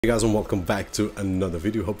Hey guys, and welcome back to another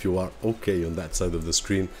video. Hope you are okay on that side of the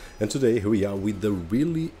screen. And today here we are with the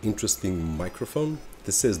really interesting microphone.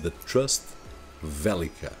 This is the Trust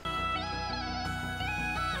Velica.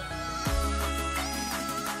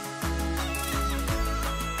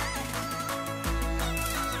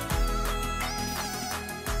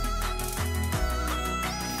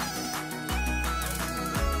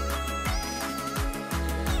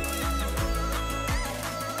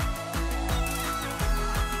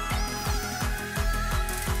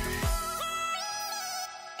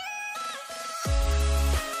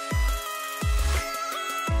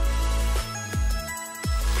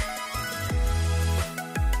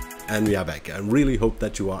 And we are back. I really hope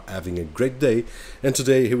that you are having a great day. And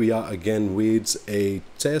today here we are again with a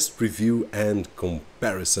test, review and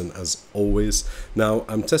comparison as always. Now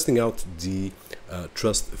I'm testing out the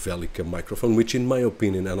Trust Velica microphone, which in my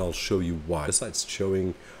opinion, and I'll show you why. Besides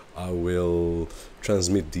showing, I will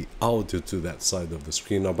transmit the audio to that side of the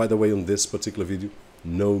screen. Now by the way, on this particular video,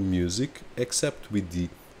 no music except with the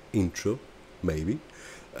intro, maybe.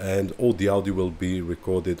 And all the audio will be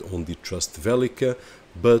recorded on the Trust Velica,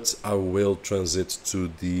 but I will transit to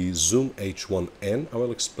the Zoom H1N. I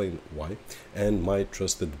will explain why. And my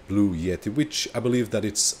trusted Blue Yeti, which I believe that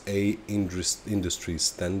it's a industry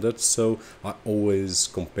standard, so I always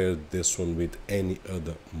compare this one with any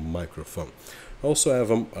other microphone. I also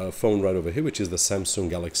have a phone right over here, which is the Samsung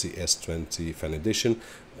Galaxy S20 Fan Edition,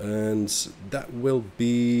 and that will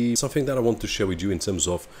be something that I want to share with you in terms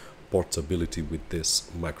of portability with this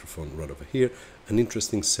microphone right over here. An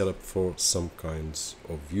interesting setup for some kinds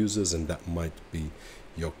of users, and that might be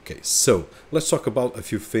your case. So let's talk about a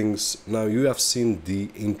few things. Now you have seen the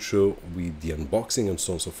intro with the unboxing and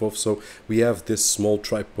so on and so forth. So we have this small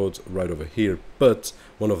tripod right over here, but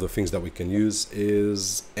one of the things that we can use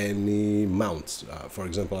is any mount. For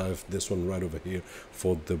example, I have this one right over here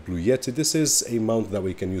for the Blue Yeti. This is a mount that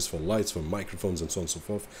we can use for lights, for microphones and so on and so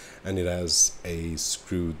forth, and it has a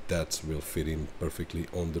screw that will fit in perfectly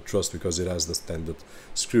on the Trust because it has the standard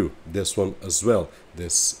screw. This one as well,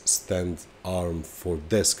 this stand arm for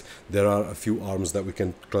desk. There are a few arms that we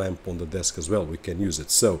can clamp on the desk as well. We can use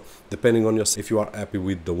it. So depending on if you are happy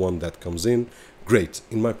with the one that comes in, great.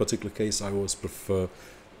 In my particular case, I always prefer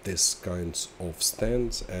this kind of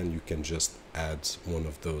stands, and you can just add one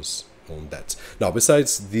of those on that. Now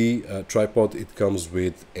besides the tripod, it comes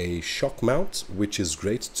with a shock mount, which is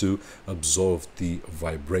great to absorb the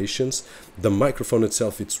vibrations. The microphone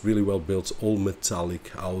itself, it's really well built, all metallic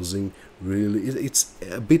housing. Really, it's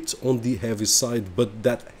a bit on the heavy side, but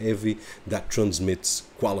that heavy that transmits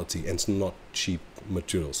quality, and it's not cheap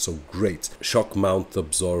material, so great. Shock mount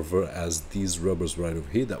absorber has these rubbers right over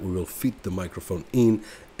here that we will fit the microphone in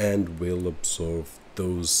and will absorb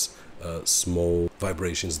those small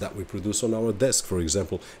vibrations that we produce on our desk. For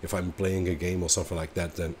example, if I'm playing a game or something like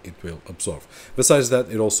that, then it will absorb. Besides that,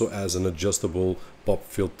 it also has an adjustable pop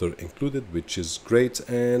filter included, which is great,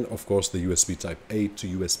 and of course the USB type A to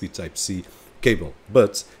USB type C cable.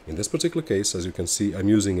 But in this particular case, as you can see, I'm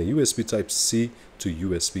using a USB type C to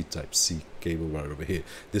USB type C cable right over here.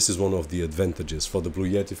 This is one of the advantages. For the Blue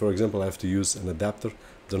Yeti, for example, I have to use an adapter.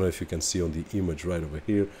 Don't know if you can see on the image right over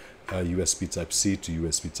here, USB type C to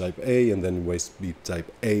USB type A, and then USB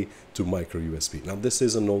type A to micro USB. Now this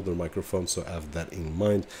is an older microphone, so have that in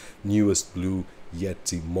mind. Newest Blue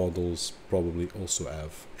Yeti models probably also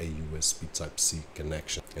have a USB type C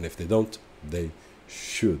connection, and if they don't, they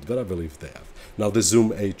should, but I believe they have. Now the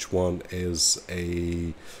Zoom H1 is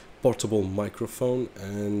a portable microphone,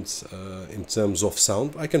 and in terms of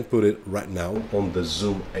sound, I can put it right now on the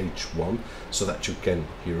Zoom H1 so that you can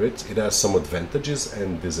hear it. It has some advantages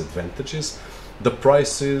and disadvantages. The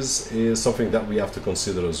prices is something that we have to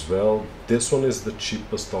consider as well. This one is the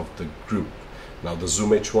cheapest of the group. Now the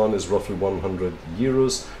Zoom H1 is roughly 100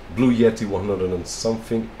 euros, Blue Yeti 100 and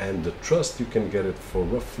something, and the Trust you can get it for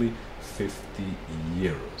roughly 50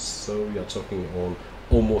 euros. So we are talking on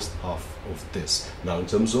almost half of this. Now in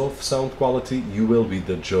terms of sound quality, you will be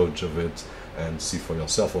the judge of it and see for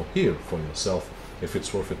yourself, or hear for yourself, if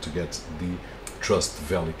it's worth it to get the Trust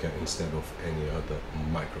Velica instead of any other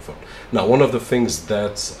microphone. Now one of the things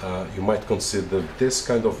that you might consider this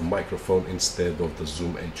kind of microphone instead of the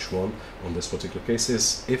Zoom H1 on this particular case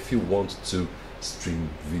is if you want to stream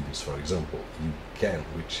videos, for example, you can,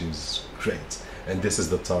 which is great. And this is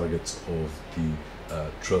the target of the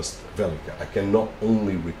Trust Velica. I can not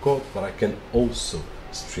only record, but I can also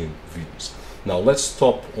stream videos. Now let's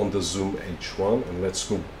stop on the Zoom H1 and let's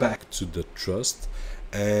go back to the Trust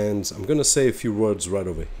and I'm gonna say a few words right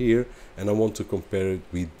over here, and I want to compare it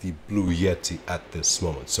with the Blue Yeti at this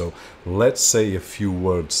moment. So let's say a few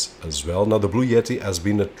words as well. Now, the Blue Yeti has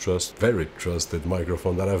been a very trusted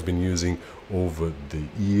microphone that I've been using over the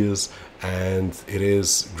years, and it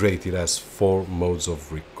is great. It has 4 modes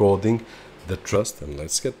of recording. The trust, and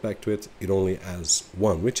let's get back to it, it only has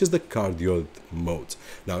one, which is the cardioid mode.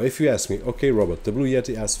 Now, if you ask me, okay, Robert, the Blue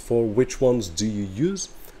Yeti has 4, which ones do you use?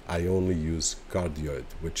 I only use cardioid,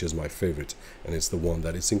 which is my favorite, and it's the one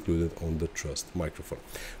that is included on the Trust microphone.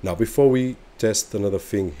 Now, before we test another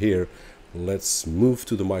thing here, let's move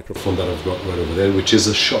to the microphone that I've got right over there, which is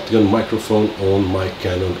a shotgun microphone on my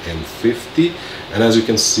Canon M50. And as you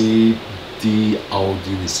can see, the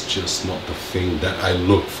audio is just not the thing that I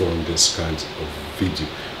look for in this kind of video.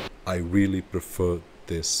 I really prefer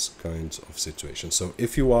this kind of situation. So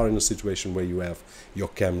if you are in a situation where you have your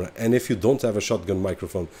camera, and if you don't have a shotgun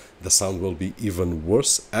microphone, the sound will be even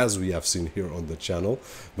worse, as we have seen here on the channel.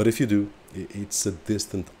 But if you do, it's a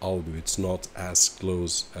distant audio. It's not as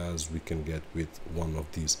close as we can get with one of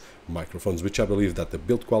these microphones, which I believe that the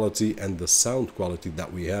build quality and the sound quality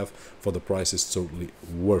that we have for the price is totally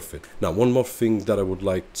worth it. Now, one more thing that I would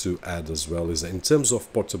like to add as well is in terms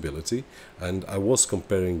of portability, and I was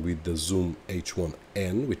comparing with the Zoom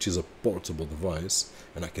H1N, which is a portable device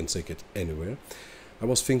and I can take it anywhere. I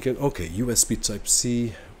was thinking, okay, USB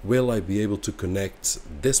Type-C, will I be able to connect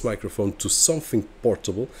this microphone to something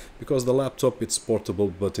portable? Because the laptop, it's portable,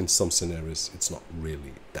 but in some scenarios, it's not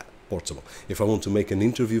really that portable. If I want to make an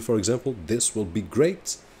interview, for example, this will be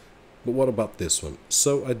great. But what about this one?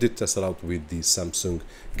 So I did test it out with the Samsung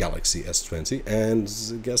Galaxy S20,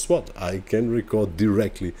 and guess what? I can record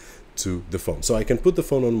directly to the phone. So I can put the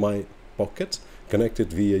phone on my pocket, connect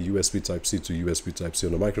it via USB Type-C to USB Type-C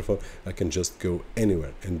on the microphone. I can just go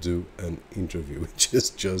anywhere and do an interview, which is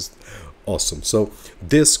just awesome. So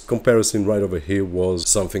this comparison right over here was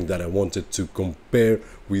something that I wanted to compare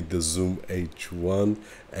with the Zoom H1,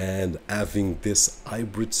 and having this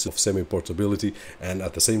hybrid of semi-portability and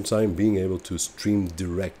at the same time being able to stream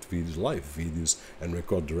direct live videos and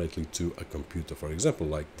record directly to a computer, for example,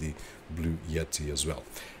 like the Blue Yeti as well.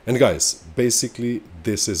 And guys, basically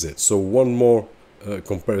this is it. So one more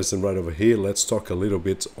comparison right over here. Let's talk a little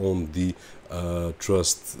bit on the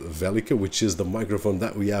Trust Velica, which is the microphone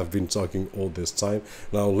that we have been talking all this time.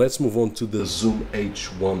 Now let's move on to the Zoom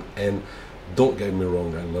H1N. Don't get me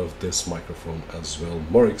wrong, I love this microphone as well.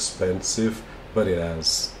 More expensive, but it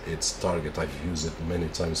has its target. I've used it many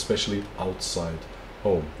times, especially outside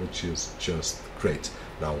home, which is just great.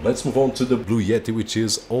 Now let's move on to the Blue Yeti, which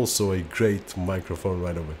is also a great microphone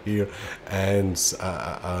right over here. And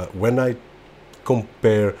when I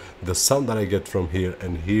compare the sound that I get from here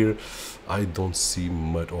and here, I don't see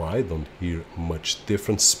much, or I don't hear much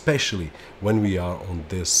difference, especially when we are on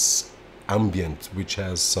this ambient, which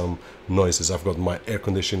has some noises. I've got my air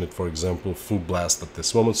conditioner, for example, full blast at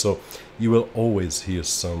this moment, so you will always hear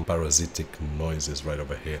some parasitic noises right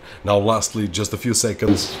over here. Now lastly, just a few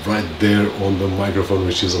seconds right there on the microphone,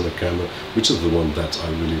 which is on the camera, which is the one that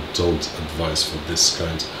I really don't advise for this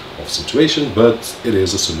kind of situation, but it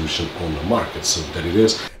is a solution on the market, so that it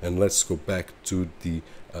is. And let's go back to the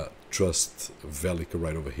Trust Velica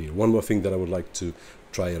right over here. One more thing that I would like to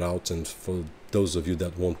try it out, and for those of you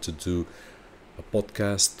that want to do a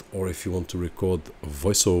podcast, or if you want to record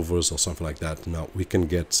voiceovers or something like that, now we can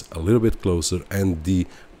get a little bit closer, and the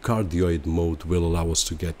cardioid mode will allow us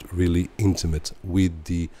to get really intimate with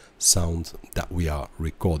the sound that we are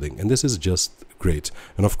recording, and this is just great.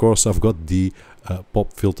 And of course I've got the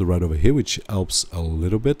pop filter right over here, which helps a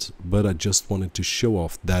little bit, but I just wanted to show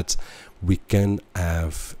off that we can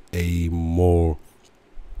have a more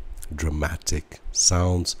dramatic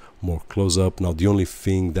sounds, more close-up. Now the only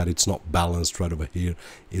thing that it's not balanced right over here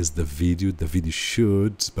is the video. The video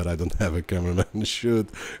should, but I don't have a cameraman, should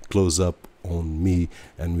close up on me,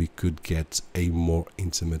 and we could get a more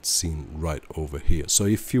intimate scene right over here. So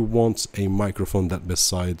if you want a microphone that,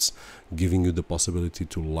 besides giving you the possibility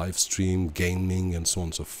to live stream gaming and so on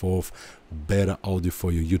and so forth, better audio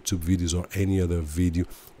for your YouTube videos or any other video,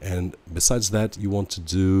 and besides that you want to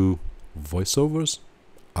do voiceovers,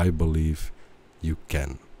 I believe you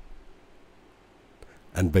can.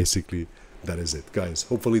 And basically that is it, guys.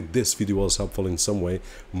 Hopefully this video was helpful in some way.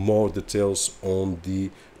 More details on the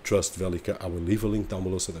Trust Velica, I will leave a link down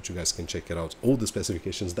below so that you guys can check it out. All the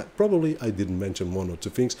specifications that probably I didn't mention, one or two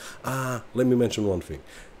things. Let me mention one thing.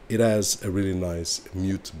 It has a really nice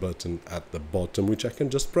mute button at the bottom, which I can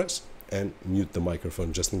just press and mute the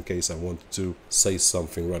microphone, just in case I want to say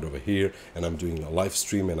something right over here and I'm doing a live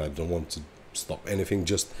stream and I don't want to stop anything,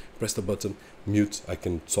 just press the button, mute, I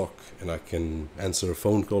can talk and I can answer a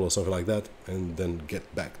phone call or something like that, and then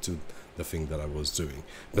get back to the thing that I was doing.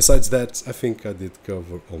 Besides that, I think I did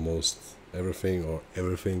cover almost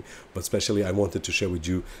everything, but especially I wanted to share with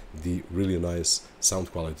you the really nice sound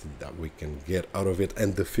quality that we can get out of it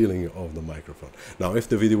and the feeling of the microphone. Now, if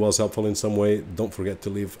the video was helpful in some way, don't forget to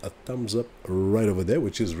leave a thumbs up right over there,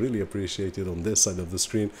 which is really appreciated on this side of the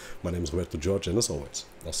screen. My name is Roberto, and as always,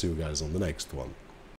 I'll see you guys on the next one.